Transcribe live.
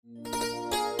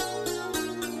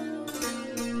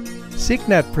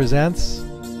SeekNet presents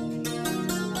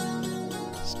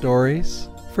Stories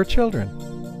for Children.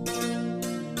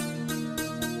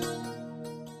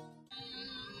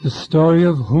 The story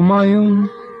of Humayun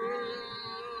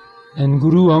and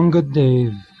Guru Angad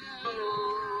Dev.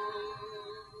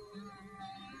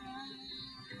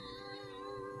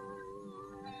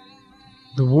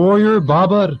 The warrior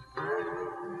Babar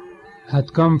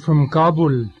had come from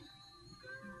Kabul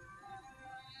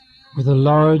with a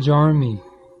large army.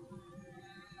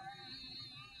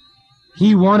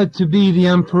 He wanted to be the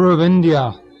Emperor of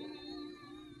India,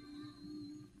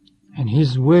 and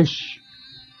his wish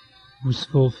was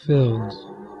fulfilled.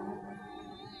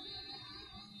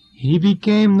 He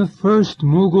became the first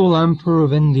Mughal Emperor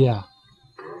of India,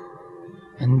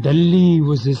 and Delhi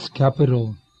was his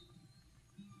capital.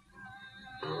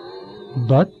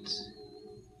 But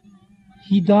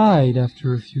he died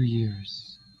after a few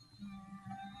years.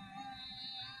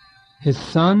 His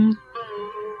son,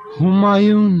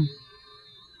 Humayun,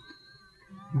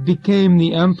 became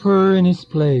the emperor in his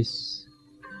place.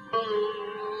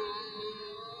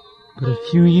 But a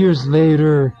few years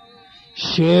later,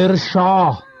 Sher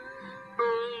Shah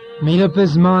made up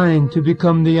his mind to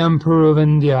become the emperor of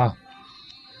India.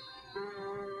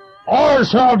 I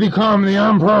shall become the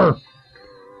emperor!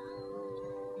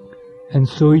 And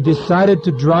so he decided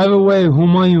to drive away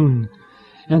Humayun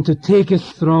and to take his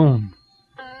throne.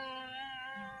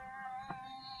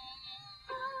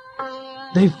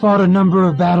 They fought a number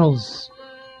of battles.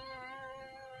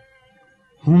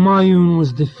 Humayun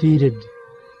was defeated,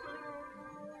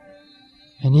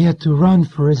 and he had to run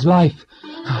for his life.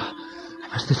 I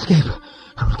must escape.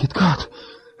 I will get caught.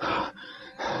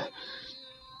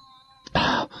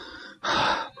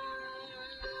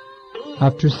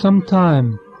 After some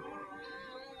time,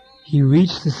 he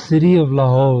reached the city of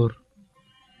Lahore.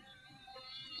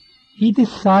 He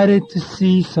decided to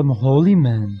see some holy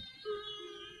men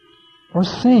or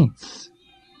saints.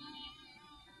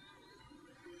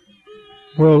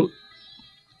 Well,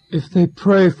 if they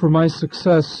pray for my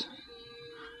success,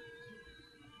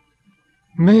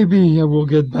 maybe I will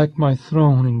get back my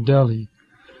throne in Delhi.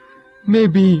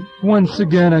 Maybe once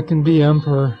again I can be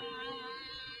emperor.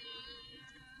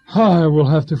 I will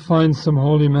have to find some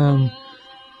holy man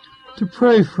to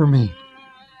pray for me.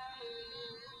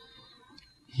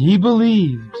 He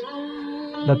believed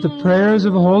that the prayers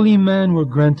of holy men were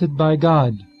granted by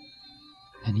God,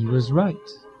 and he was right.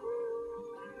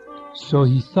 So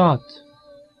he thought,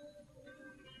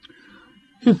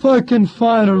 if I can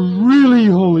find a really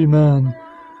holy man,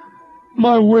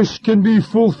 my wish can be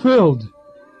fulfilled.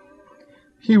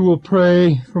 He will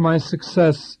pray for my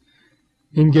success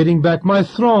in getting back my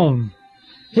throne.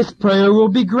 His prayer will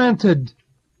be granted.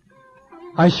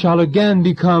 I shall again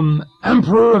become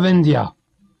Emperor of India.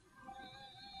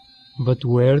 But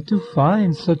where to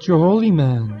find such a holy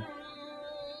man?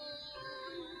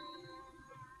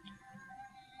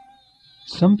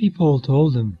 Some people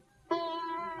told him,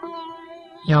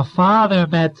 your father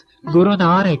met Guru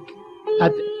Nanak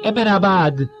at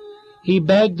Ahmedabad. He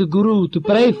begged the Guru to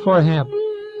pray for him.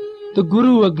 The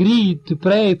Guru agreed to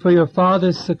pray for your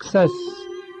father's success.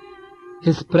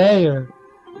 His prayer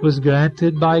was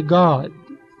granted by God.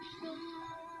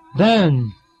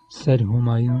 Then, said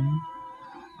Humayun,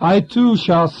 I too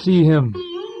shall see him.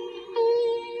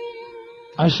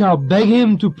 I shall beg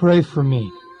him to pray for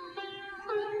me.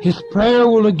 His prayer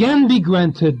will again be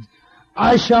granted.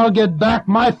 I shall get back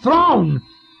my throne.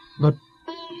 But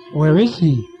where is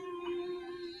he?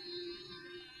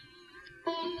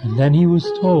 And then he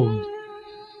was told,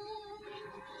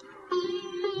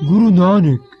 Guru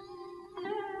Nanak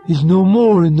is no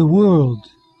more in the world.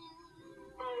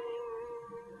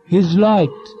 His light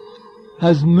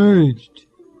has merged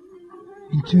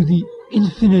into the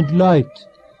infinite light.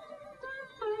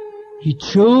 He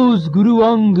chose Guru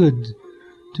Angad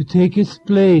to take his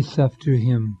place after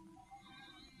him.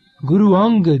 Guru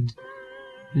Angad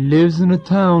lives in a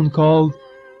town called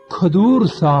Khadur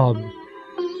Sahib.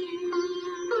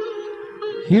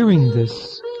 Hearing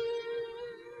this,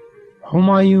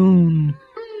 Humayun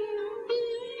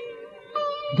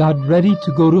got ready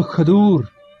to go to Khadur.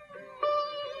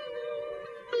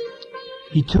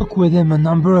 He took with him a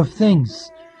number of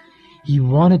things. He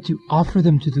wanted to offer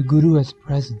them to the Guru as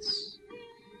presents.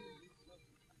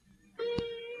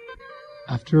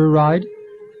 After a ride,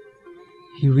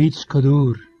 he reached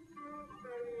Khadur.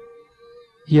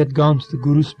 He had gone to the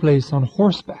Guru's place on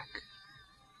horseback.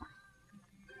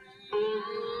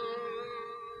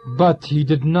 But he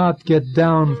did not get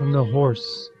down from the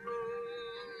horse.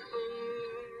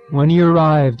 When he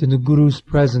arrived in the Guru's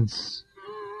presence,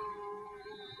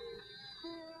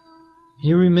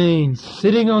 He remained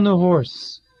sitting on the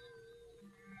horse.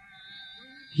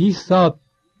 He thought,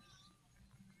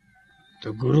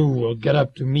 the Guru will get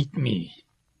up to meet me.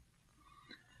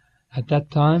 At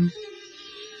that time,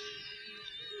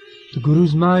 the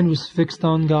Guru's mind was fixed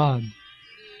on God.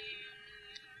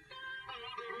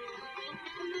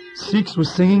 Sikhs were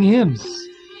singing hymns.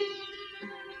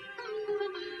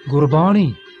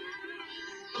 Gurbani.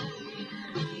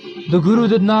 The Guru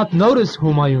did not notice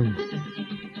Humayun.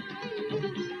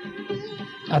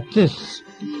 At this,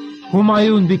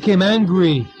 Humayun became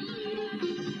angry.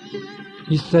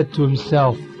 He said to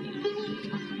himself,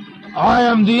 I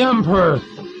am the emperor.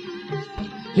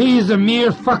 He is a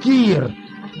mere fakir.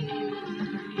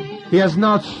 He has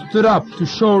not stood up to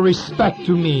show respect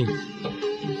to me.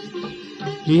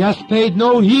 He has paid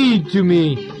no heed to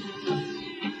me.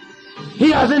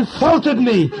 He has insulted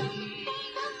me.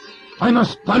 I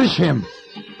must punish him.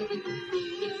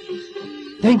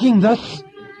 Thinking thus,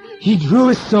 he drew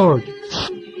his sword.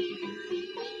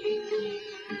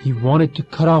 He wanted to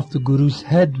cut off the Guru's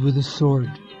head with the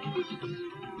sword.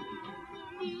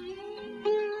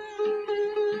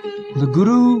 The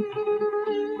Guru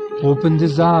opened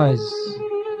his eyes.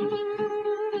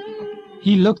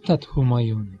 He looked at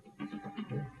Humayun.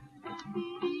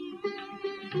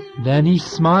 Then he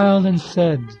smiled and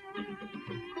said,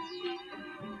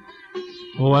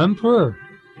 O Emperor,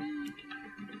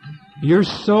 your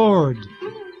sword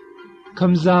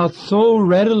comes out so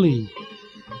readily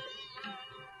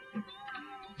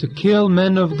to kill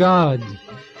men of God,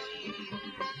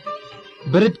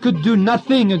 but it could do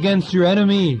nothing against your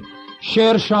enemy,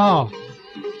 Sher Shah.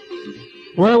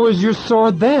 Where was your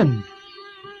sword then?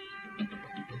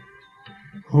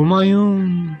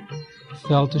 Humayun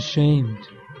felt ashamed.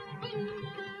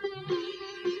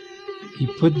 He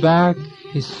put back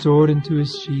his sword into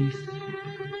his sheath.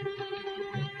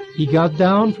 He got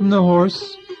down from the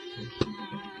horse.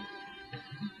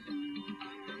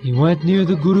 He went near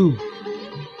the Guru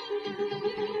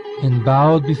and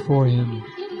bowed before him.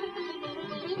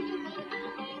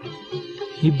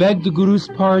 He begged the Guru's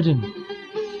pardon,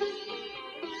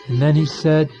 and then he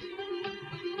said,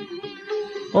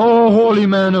 O holy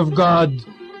man of God,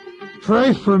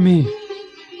 pray for me.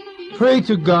 Pray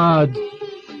to God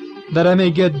that I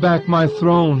may get back my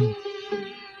throne.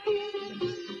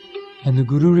 And the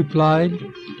Guru replied,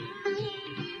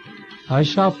 I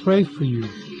shall pray for you.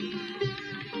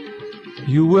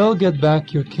 You will get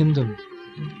back your kingdom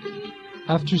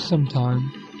after some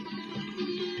time.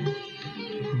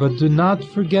 But do not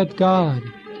forget God,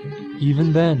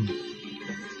 even then,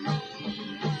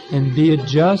 and be a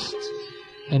just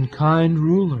and kind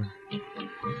ruler.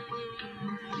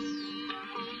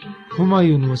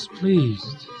 Humayun was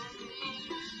pleased.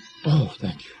 Oh,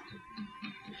 thank you.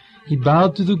 He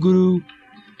bowed to the Guru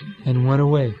and went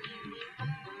away.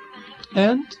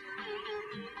 And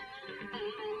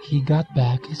he got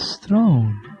back his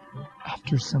throne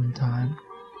after some time.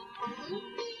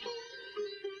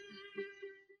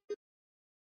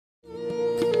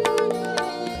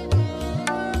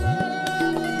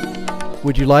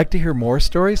 Would you like to hear more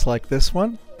stories like this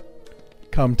one?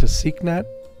 Come to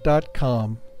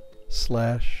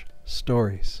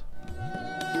seeknet.com/stories.